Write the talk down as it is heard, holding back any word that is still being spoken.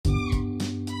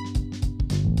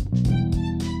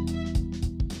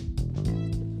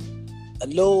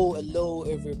Hello,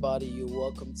 everybody. You're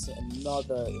welcome to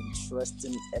another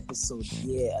interesting episode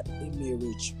here at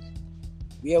Reach,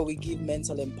 where we give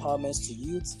mental empowerment to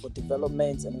youth for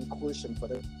development and inclusion for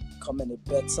them becoming a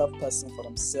better person for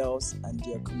themselves and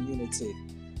their community.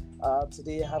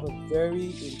 Today, I have a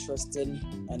very interesting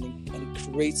and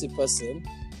creative person,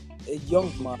 a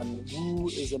young man who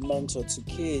is a mentor to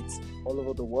kids all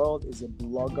over the world, is a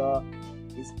blogger,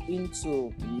 is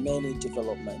into many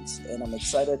developments, and I'm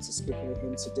excited to speak with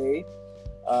him today.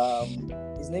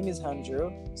 His name is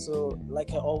Andrew. So,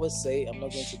 like I always say, I'm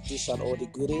not going to dish out all the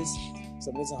goodies,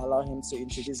 so I'm going to allow him to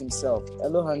introduce himself.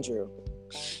 Hello, Andrew.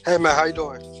 Hey man, how you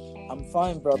doing? I'm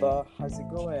fine, brother. How's it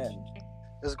going?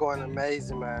 It's going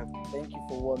amazing, man. Thank you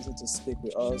for wanting to speak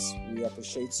with us. We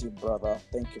appreciate you, brother.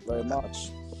 Thank you very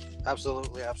much.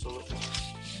 Absolutely.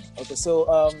 Okay, so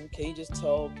can you just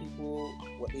tell people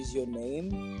what is your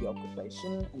name, your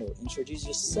occupation, introduce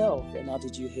yourself, and how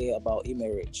did you hear about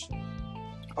eMarriage?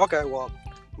 Okay, well,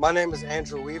 my name is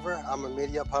Andrew Weaver. I'm a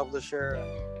media publisher.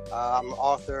 I'm an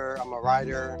author. I'm a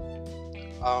writer.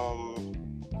 I'm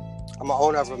an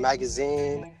owner of a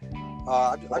magazine.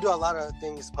 I do a lot of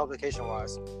things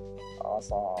publication-wise.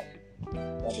 Awesome.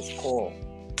 That is cool.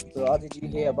 So how did you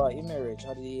hear about eMarriage?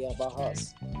 How did you hear about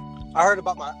us? I heard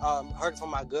from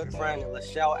my good friend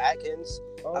Lachelle Atkins.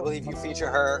 I believe you feature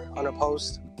her on a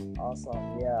post.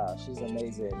 Awesome. Yeah, she's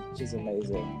amazing. She's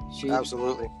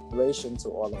Absolutely inspiration to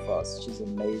all of us. She's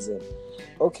amazing.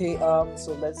 Okay,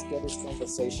 so let's get this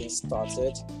conversation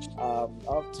started.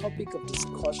 Our topic of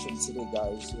discussion today,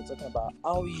 guys, we're talking about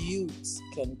how youths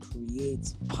can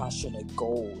create passionate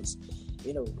goals.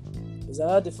 There's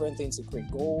another different thing to create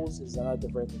goals. There's another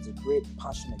different thing to create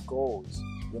passionate goals.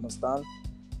 You understand?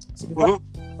 So people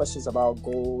have questions about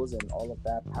goals and all of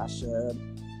that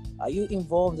passion. Are you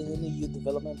involved in any youth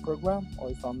development program or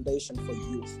a foundation for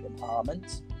youth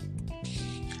empowerment?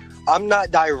 I'm not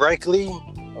directly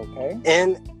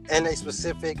in a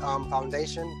specific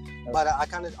foundation, but I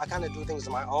kind of do things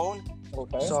on my own.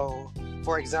 Okay. So,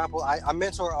 for example, I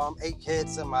mentor 8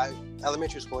 kids in my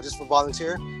elementary school just for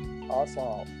volunteer.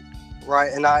 Awesome.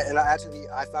 Right, and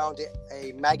I founded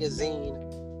a magazine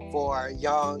for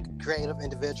young creative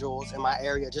individuals in my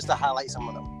area just to highlight some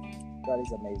of them. That is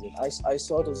amazing. I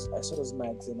saw those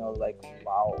mags and I was like,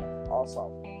 wow,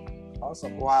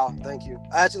 awesome. Wow, thank you.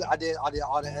 I did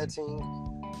all the editing,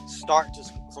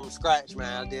 from scratch,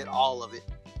 man. I did all of it.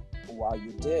 Wow,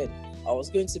 you did. I was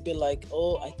going to be like,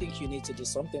 I think you need to do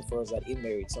something for us at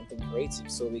eMarriage, something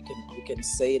creative, so we can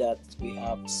say that we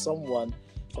have someone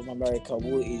from America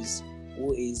who is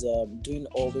doing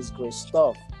all this great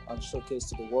stuff and showcase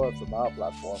to the world from our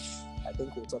platform. I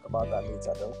think we'll talk about that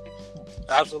later, though.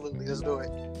 Absolutely, let's do it.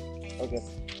 Okay,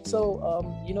 so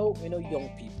young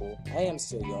people. I am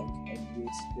still young, and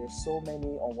there's so many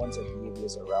unwanted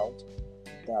behaviors around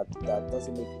that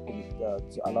doesn't make people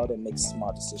to allow them make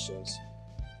smart decisions.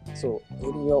 So,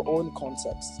 in your own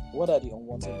context, what are the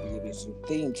unwanted behaviors you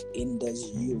think hinders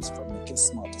youth from making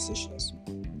smart decisions?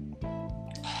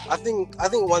 I think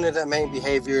one of the main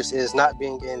behaviors is not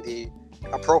being in the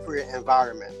appropriate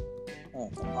environment.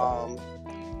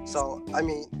 So I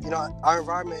mean, our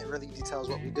environment really details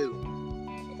what we do.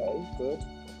 Okay, good.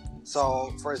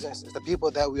 So, for instance, the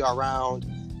people that we are around,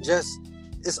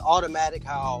 it's automatic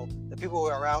how the people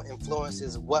we're around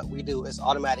influences what we do. It's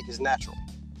automatic. It's natural.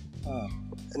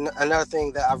 Another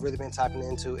thing that I've really been tapping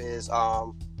into is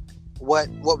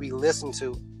what we listen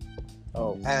to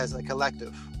as a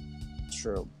collective.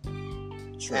 True.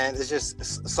 And it's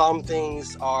just some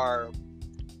things are,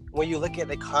 when you look at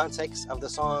the context of the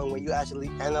song, when you actually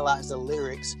analyze the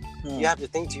lyrics, you have to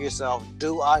think to yourself,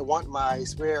 do I want my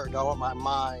spirit, do I want my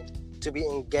mind to be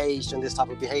engaged in this type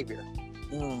of behavior?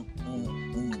 True.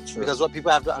 Because what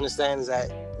people have to understand is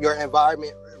that your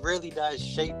environment really does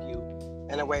shape you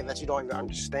in a way that you don't even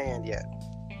understand yet.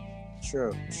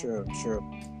 True.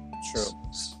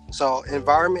 So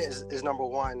environment is number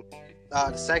one.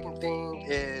 The second thing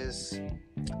is,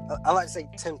 I like to say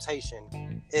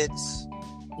temptation. It's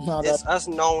us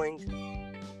knowing.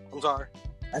 I'm sorry.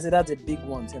 I said that's a big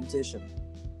one, temptation.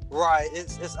 Right.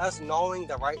 It's us knowing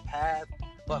the right path,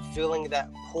 but feeling that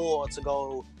pull to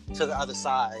go to the other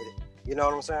side. You know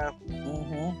what I'm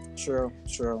saying? True.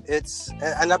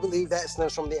 And I believe that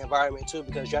stems from the environment too,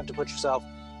 because you have to put yourself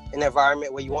in an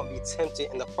environment where you won't be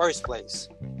tempted in the first place.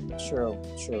 True.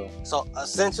 So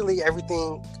essentially,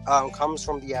 everything comes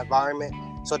from the environment.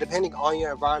 So depending on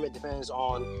your environment depends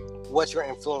on what you're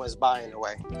influenced by in a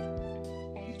way.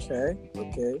 Okay.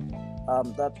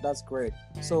 That's great.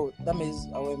 So that means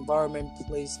our environment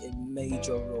plays a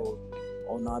major role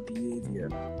on our behavior.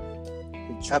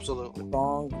 Absolutely.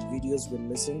 Song videos we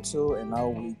listen to and how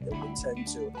we tend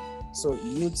to. So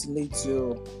youth need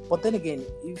to. But then again,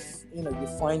 if you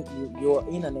find you're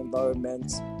in an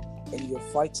environment and you're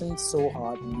fighting so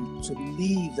hard to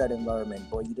leave that environment,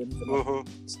 but you don't even know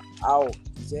how.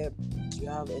 Do you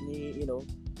have any?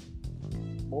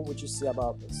 What would you say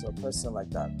about a person like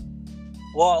that?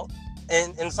 Well,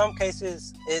 in some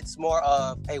cases, it's more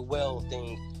of a will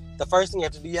thing. The first thing you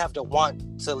have to do, you have to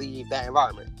want to leave that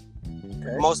environment.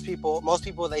 Okay. Most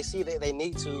people, they see that they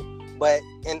need to, but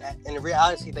in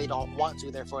reality, they don't want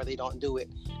to. Therefore, they don't do it.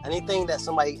 Anything that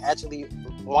somebody actually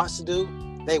wants to do,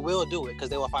 they will do it because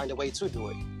they will find a way to do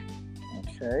it.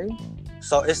 Okay.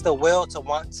 So it's the will to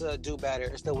want to do better.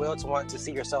 It's the will to want to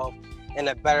see yourself in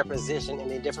a better position,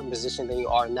 in a different position than you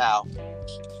are now.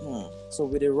 So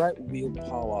with the right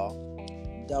willpower,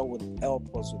 that would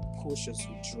help us, would push us,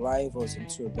 would drive us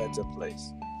into a better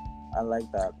place. I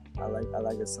like that. I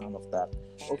like the sound of that.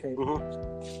 Okay.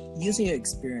 Using your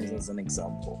experience as an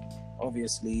example,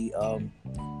 obviously,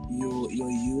 you're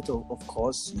youth, of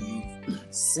course, you've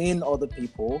seen other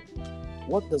people.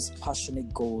 What does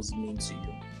passionate goals mean to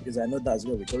you? Because I know that's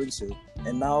where we're going to.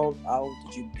 And now, how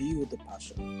did you build the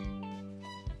passion?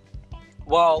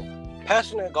 Well,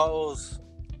 passionate goals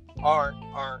aren't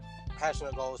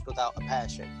passionate goals without a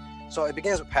passion. So it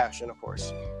begins with passion, of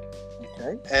course.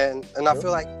 Okay. And I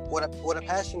feel like what a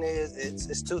passion is,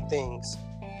 it's two things.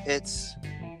 It's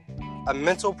a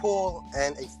mental pull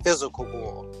and a physical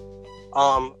pull.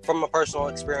 From a personal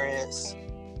experience,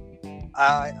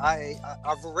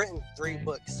 I've written 3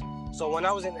 books. So when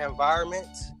I was in an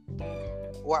environment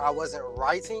where I wasn't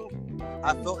writing,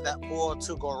 I felt that pull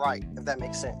to go write, if that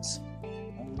makes sense.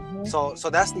 So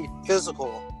that's the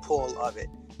physical pull of it.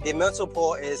 The mental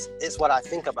pull is what I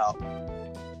think about.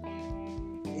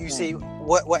 You see,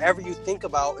 whatever you think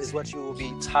about is what you will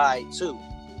be tied to,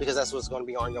 because that's what's going to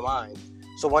be on your mind.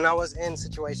 So when I was in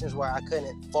situations where I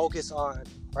couldn't focus on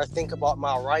or think about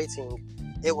my writing,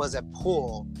 it was a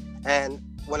pull. And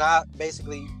when I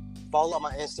basically followed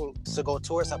my instinct to go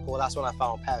towards that pull, that's when I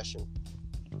found passion.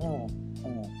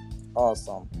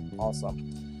 Awesome.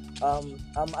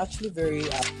 I'm actually very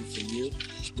happy for you,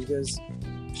 because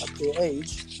at your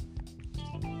age,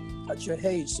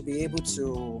 to be able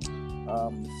to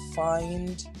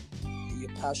find your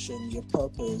passion, your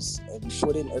purpose, and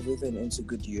putting everything into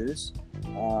good use.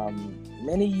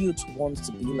 Many youth want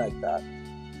to be like that,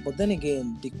 but then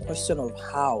again, the question of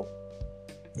how,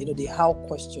 the how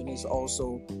question is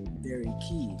also very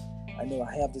key. I know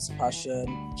I have this passion.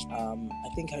 I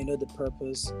think I know the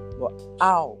purpose, but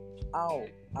how?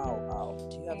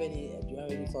 Do you have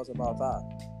any thoughts about that?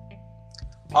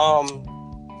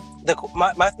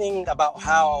 My thing about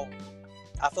how,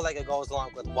 I feel like it goes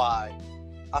along with why.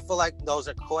 I feel like those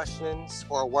are questions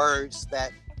or words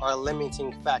that are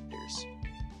limiting factors.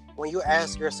 When you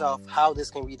ask yourself how this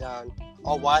can be done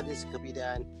or why this could be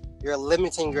done, you're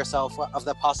limiting yourself of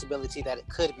the possibility that it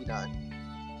could be done.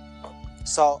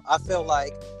 So I feel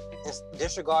like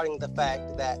disregarding the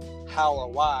fact that how or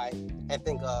why, and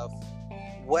think of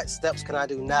what steps can I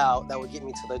do now that would get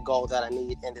me to the goal that I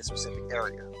need in this specific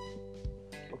area.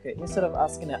 Okay, instead of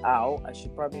asking it how, I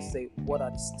should probably say, what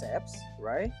are the steps,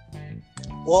 right?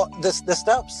 Well, the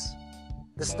steps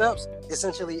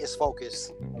essentially is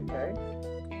focus. Okay.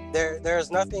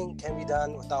 There's nothing can be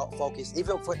done without focus.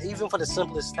 Even for the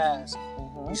simplest task,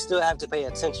 you still have to pay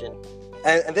attention.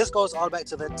 And this goes all back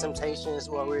to the temptations,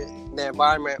 the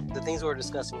environment, the things we were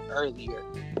discussing earlier.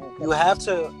 Okay. You have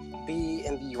to be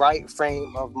in the right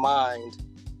frame of mind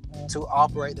to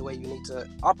operate the way you need to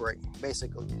operate,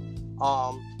 basically.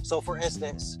 So for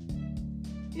instance,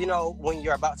 when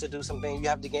you're about to do something, you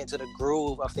have to get into the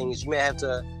groove of things. You may have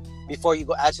to, before you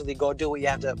go do it, you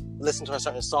have to listen to a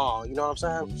certain song. You know what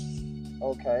I'm saying?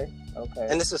 Okay.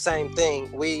 And it's the same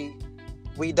thing. We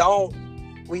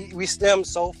stem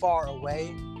so far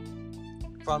away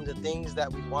from the things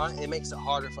that we want, it makes it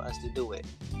harder for us to do it.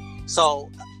 So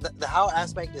the how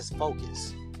aspect is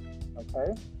focus.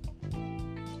 Okay.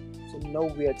 So know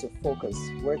where to focus,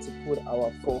 where to put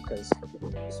our focus.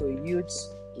 So youths,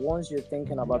 once you're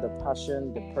thinking about the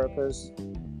passion, the purpose,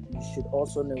 you should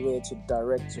also know where to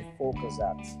direct your focus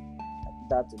at.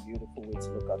 That's a beautiful way to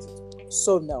look at it.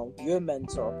 So now, you're a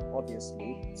mentor,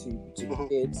 obviously, to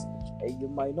kids. You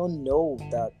might not know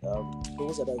that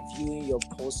those that are viewing your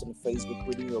posts on Facebook,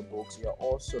 reading your books, you're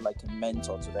also like a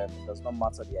mentor to them. It does not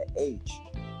matter their age.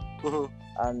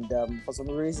 And for some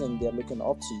reason, they're looking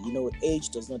up to you. Age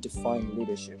does not define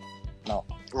leadership. Now,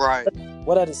 right.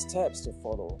 What are the steps to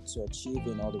follow to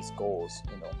achieving all these goals,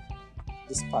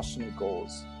 these passionate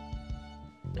goals?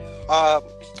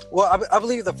 Well, I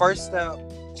believe the first step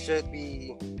should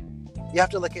be, you have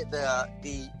to look at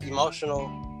the emotional,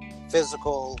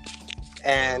 physical,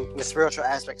 and the spiritual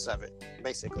aspects of it,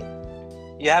 basically.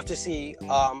 You have to see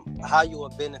how you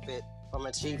will benefit from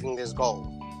achieving this goal.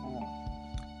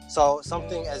 So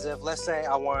something as if, let's say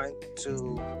I want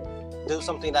to do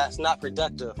something that's not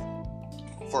productive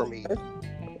for me.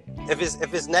 If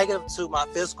it's negative to my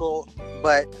physical,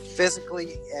 but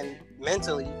physically and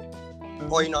mentally,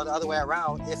 or the other way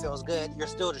around, it feels good, you're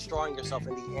still destroying yourself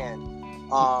in the end.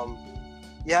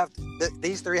 You have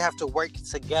these three have to work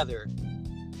together.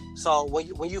 So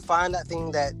when you find that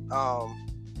thing that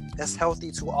is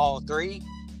healthy to all three,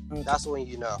 that's when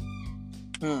you know.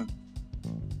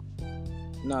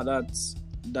 Now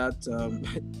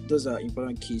those are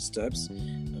important key steps,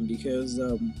 because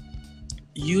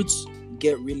youths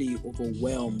get really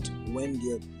overwhelmed when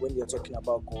you're talking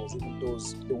about goals, even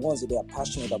the ones that they are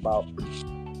passionate about.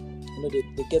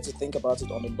 They get to think about it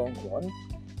on the long run.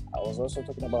 I was also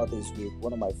talking about this with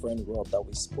one of my friends, Rob, that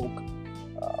we spoke.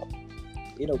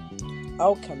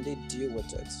 How can they deal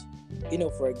with it?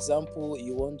 For example, when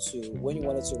you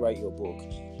wanted to write your book,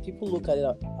 people look at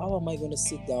it, how am I going to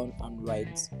sit down and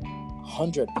write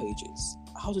 100 pages?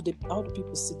 How do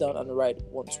people sit down and write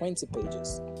 120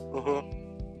 pages?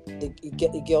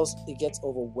 It gets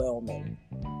overwhelming.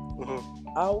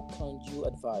 How can you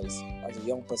advise, as a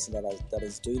young person that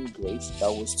is doing great, that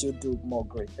will still do more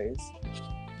great things?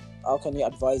 How can you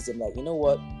advise them, like, you know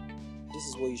what, this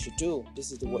is what you should do,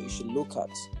 this is what you should look at?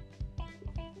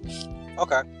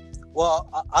 Okay. Well,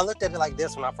 I looked at it like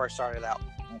this when I first started out.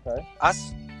 Okay.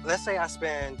 Let's say I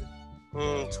spend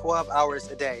 12 hours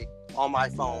a day on my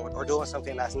phone or doing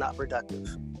something that's not productive.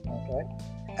 Okay.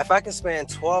 If I can spend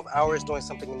 12 hours doing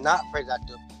something not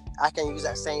productive, I can use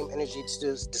that same energy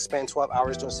to spend 12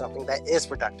 hours doing something that is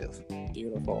productive.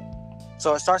 Beautiful.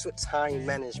 So it starts with time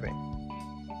management.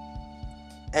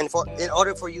 And in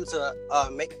order for you to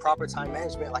make proper time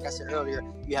management, like I said earlier,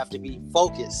 you have to be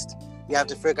focused. You have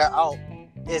to figure out,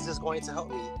 is this going to help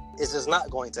me? Is this not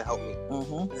going to help me?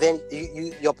 Then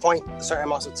you'll point certain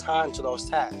amounts of time to those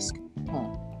tasks.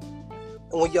 And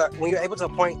when you're able to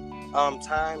appoint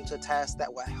time to tasks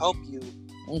that will help you,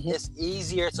 it's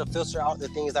easier to filter out the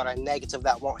things that are negative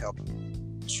that won't help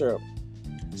you. Sure.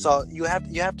 So you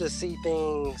have to see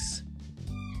things.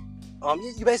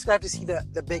 You basically have to see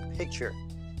the big picture.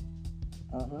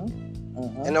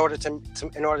 In order to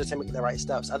make the right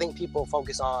steps. I think people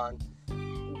focus on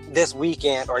this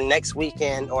weekend or next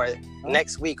weekend or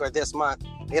next week or this month.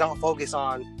 They don't focus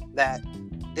on that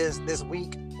this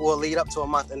week will lead up to a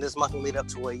month and this month will lead up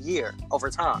to a year over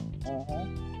time.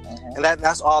 And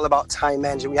that's all about time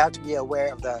management. We have to be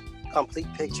aware of the complete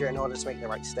picture in order to make the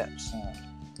right steps.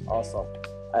 Awesome.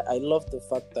 I love the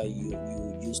fact that you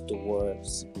used the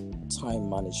words time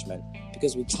management,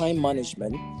 because with time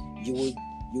management you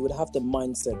would have the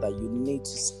mindset that you need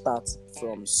to start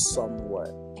from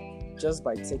somewhere. Just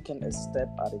by taking a step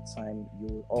at a time, you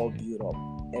will all build up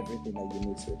everything that you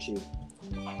need to achieve.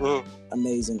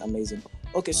 Amazing.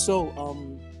 Okay, so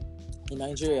in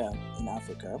Nigeria, in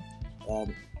Africa,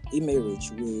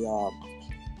 eMarriage,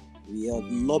 we are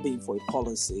lobbying for a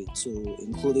policy to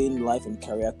including life and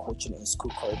career coaching in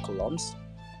school curriculums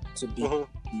to be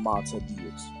martyred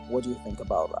youth. What do you think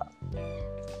about that?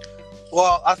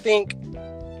 Well, I think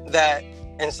that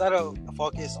instead of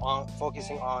focusing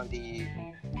on the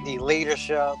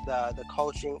leadership, the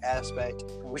coaching aspect,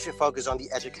 we should focus on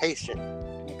the education.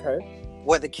 Okay.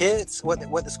 What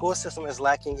the school system is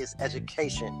lacking is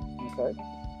education. Okay.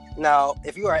 Now,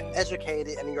 if you are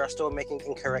educated and you are still making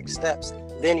incorrect steps,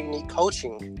 then you need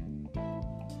coaching.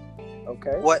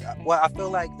 Okay. What I feel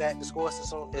like that the school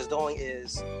system is doing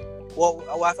is, what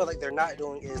I feel like they're not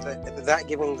doing is that they're not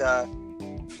giving the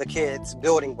kids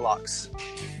building blocks.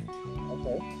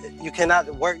 Okay. You cannot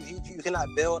you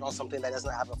cannot build on something that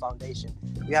doesn't have a foundation.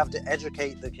 You have to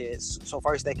educate the kids so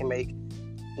first they can make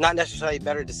not necessarily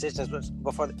better decisions,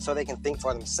 but so they can think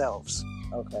for themselves.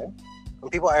 Okay.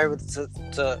 When people are able to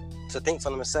think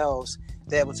for themselves,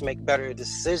 they're able to make better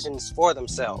decisions for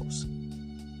themselves.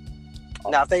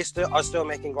 Now, if they are still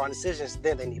making wrong decisions,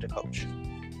 then they need a coach.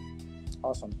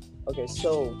 Awesome. Okay,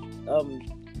 so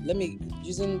let me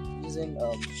using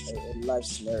a live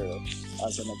scenario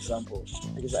as an example,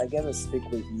 because I get to speak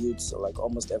with youths like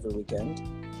almost every weekend.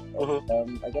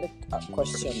 I get a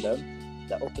question them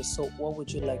that, okay, so what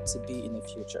would you like to be in the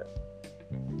future?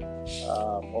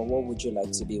 Or what would you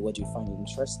like to be? What do you find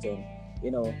interesting?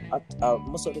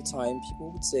 Most of the time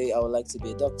people would say, I would like to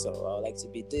be a doctor, or I would like to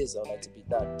be this, I would like to be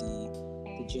that.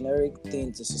 The generic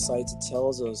things the society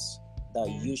tells us that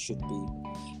you should be.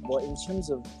 But in terms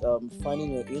of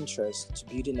finding your interest, to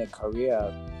building a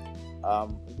career,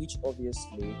 which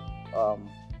obviously,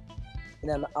 in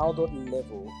an adult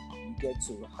level, you get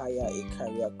to hire a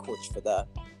career coach for that.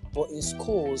 But in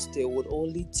schools, they would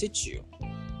only teach you.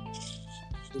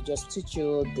 They just teach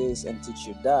you this and teach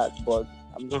you that. But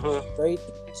very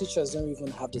teachers don't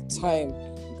even have the time,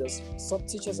 because some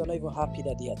teachers are not even happy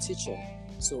that they are teaching.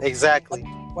 So exactly,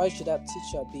 why should that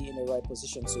teacher be in the right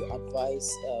position to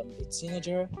advise a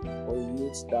teenager or a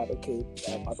youth that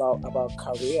about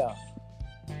career?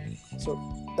 So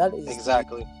that is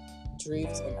exactly the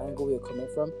drift and angle we're coming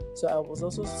from. So I was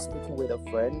also speaking with a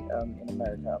friend in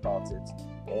America about it,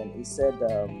 and he said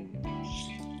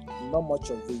not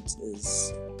much of it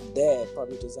is there.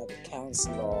 Probably just have a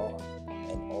counselor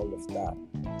and all of that.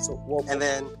 So what? And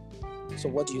then, so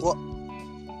what do you? Well,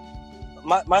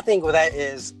 my thing with that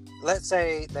is, let's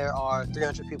say there are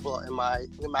 300 people in my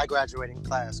graduating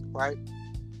class, right?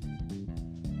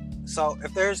 So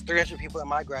if there's 300 people in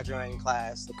my graduating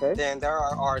class, then there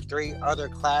are 3 other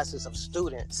classes of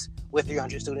students with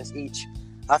 300 students each.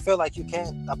 I feel like you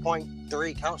can't appoint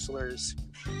 3 counselors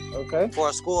for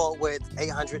a school with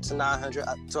 800 to 900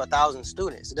 to 1,000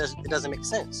 students. It doesn't make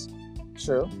sense.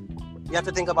 True. You have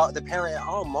to think about the parent at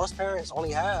home. Most parents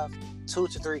only have 2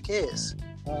 to 3 kids.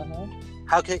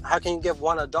 How can you give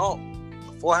one adult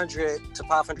 400 to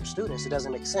 500 students? It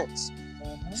doesn't make sense.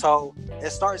 So it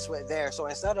starts with there. So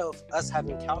instead of us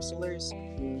having counselors,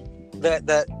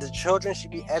 the children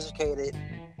should be educated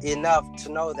enough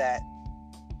to know that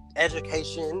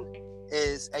education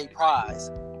is a prize.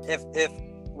 If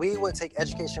we would take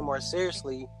education more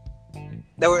seriously,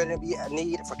 there wouldn't be a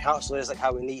need for counselors like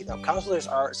how we need them. Counselors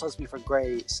are supposed to be for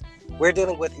grades. We're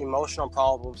dealing with emotional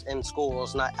problems in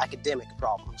schools, not academic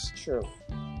problems. True.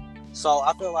 So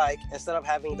I feel like instead of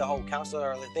having the whole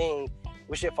counselor thing,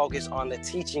 we should focus on the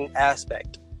teaching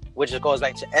aspect, which goes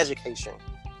back to education.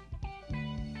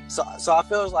 So I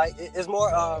feel like it's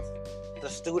more of the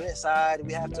student side.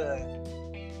 We have to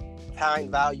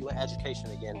find value in education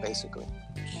again, basically.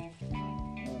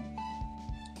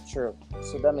 True.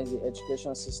 So that means the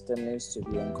education system needs to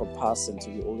be encompassing, to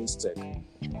be holistic.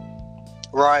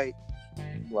 Right.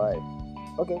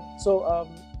 Okay. So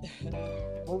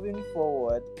moving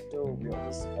forward, though we're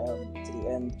almost to the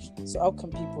end. So how can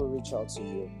people reach out to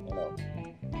you?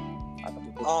 How can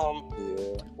people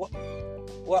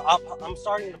Well, I'm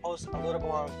starting to post a little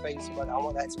more on Facebook. I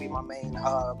want that to be my main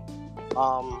hub.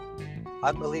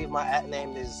 I believe my @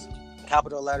 name is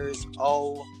capital letters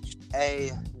OAWCE.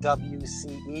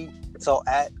 So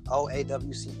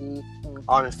 @OAWCE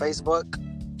on Facebook.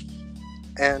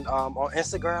 And on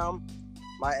Instagram,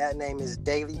 my @ name is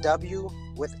Daily W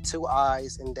with 2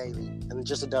 I's in daily and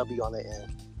just a W on the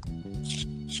end.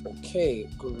 Okay,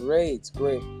 great.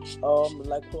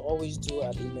 Like we always do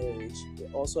at eMarriage, we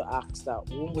also ask that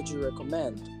whom would you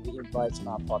recommend we invite on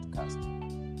our podcast?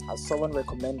 Has someone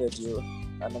recommended you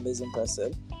an amazing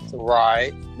person? So,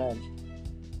 right, man.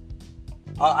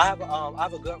 I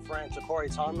have a good friend, Corey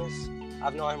Thomas.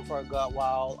 I've known him for a good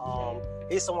while.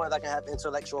 He's someone that I can have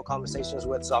intellectual conversations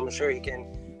with, so I'm sure he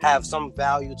can have some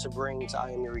value to bring to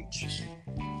I Am Your Reach.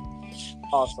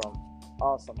 Awesome.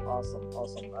 I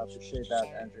appreciate that,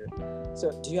 Andrew.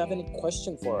 So, do you have any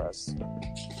question for us?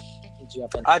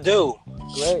 I do.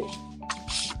 Great.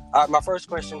 My first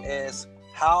question is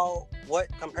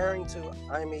comparing to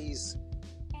Amy's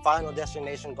final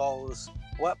destination goals,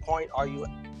 what point are you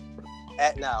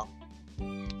at now?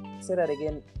 Say that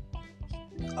again.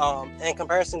 In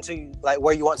comparison to like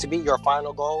where you want to be, your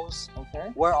final goals,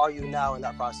 where are you now in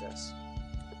that process?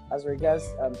 As regards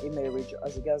eMarriage,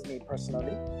 as regards me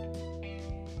personally,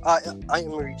 I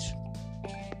Am Reach.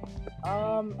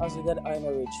 As regards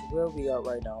eMarriage, where we are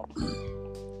right now,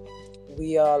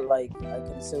 we are like, I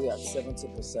can say we are at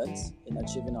 70% in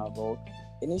achieving our goal.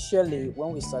 Initially,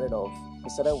 when we started off, we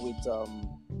started with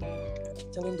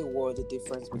telling the world the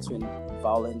difference between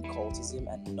violent cultism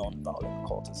and non-violent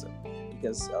cultism,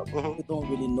 because we don't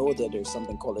really know that there's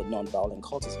something called a non-violent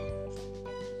cultism.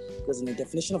 Because in the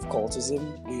definition of cultism,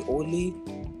 we only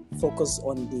focus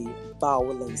on the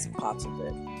violence part of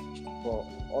it, but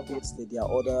obviously there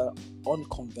are other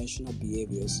unconventional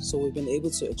behaviors. So we've been able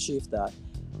to achieve that.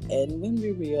 And when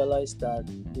we realize that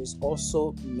there's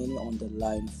also many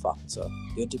underlying factors,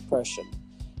 your depression,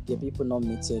 there are people not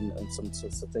meeting some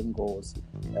certain goals.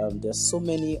 There's so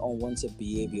many unwanted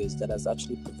behaviors that has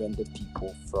actually prevented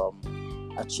people from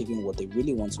achieving what they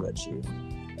really want to achieve.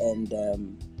 And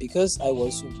because I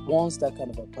was once that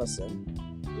kind of a person,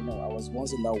 I was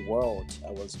once in that world,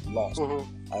 I was lost.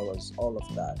 I was all of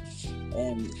that.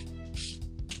 And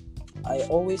I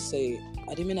always say,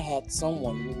 I didn't mean I had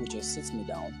someone who would just sit me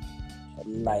down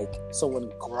like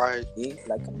someone Right. me,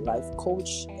 like a life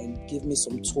coach, and give me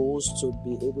some tools to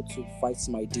be able to fight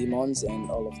my demons and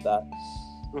all of that,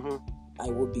 I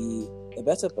would be a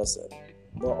better person.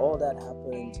 But all that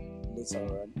happened later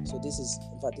on. So this is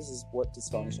what this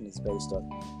foundation is based on.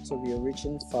 So we are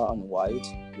reaching far and wide.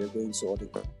 We are going to all the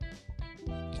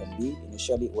can be.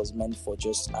 Initially, it was meant for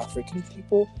just African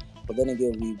people, but then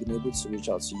again, we've been able to reach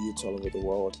out to youth all over the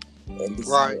world, and this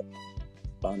is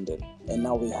expanded. And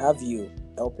now we have you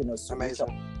helping us to reach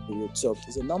out to youth. So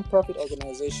it's a non-profit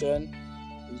organization.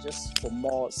 It's just for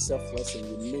more selfless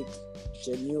and unique,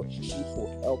 genuine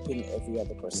people helping every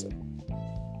other person.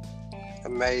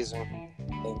 Amazing.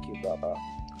 Thank you, brother.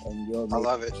 And you're amazing. I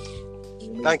love it.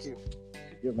 Thank you.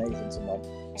 You're amazing tonight.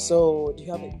 So, do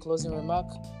you have a closing remark?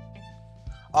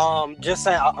 Just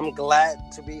saying, I'm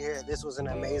glad to be here. This was an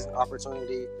amazing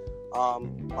opportunity.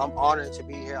 I'm honored to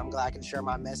be here. I'm glad I can share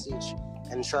my message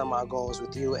and share my goals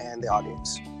with you and the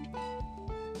audience.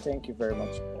 Thank you very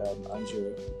much,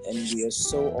 Andrew. And we are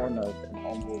so honored and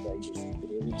humbled that you've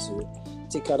been able to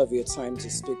take out of your time to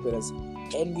speak with us.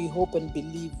 And we hope and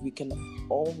believe we can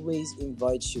always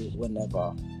invite you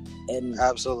whenever. And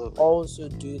absolutely also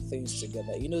do things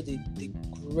together. You know, the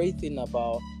great thing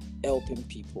about helping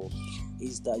people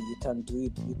is that you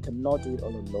cannot do it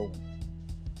all alone.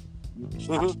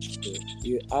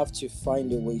 You have to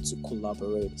find a way to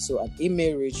collaborate. So at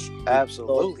Imerich,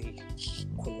 absolutely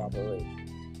collaborate.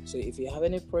 So if you have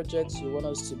any projects you want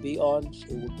us to be on,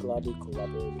 we will gladly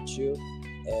collaborate with you.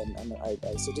 And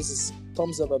so this is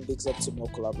thumbs up and bigs up to more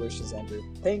collaborations, Andrew.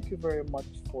 Thank you very much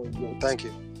for your time. Thank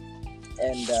you.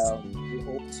 And we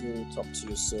hope to talk to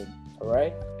you soon. All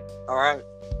right? All right.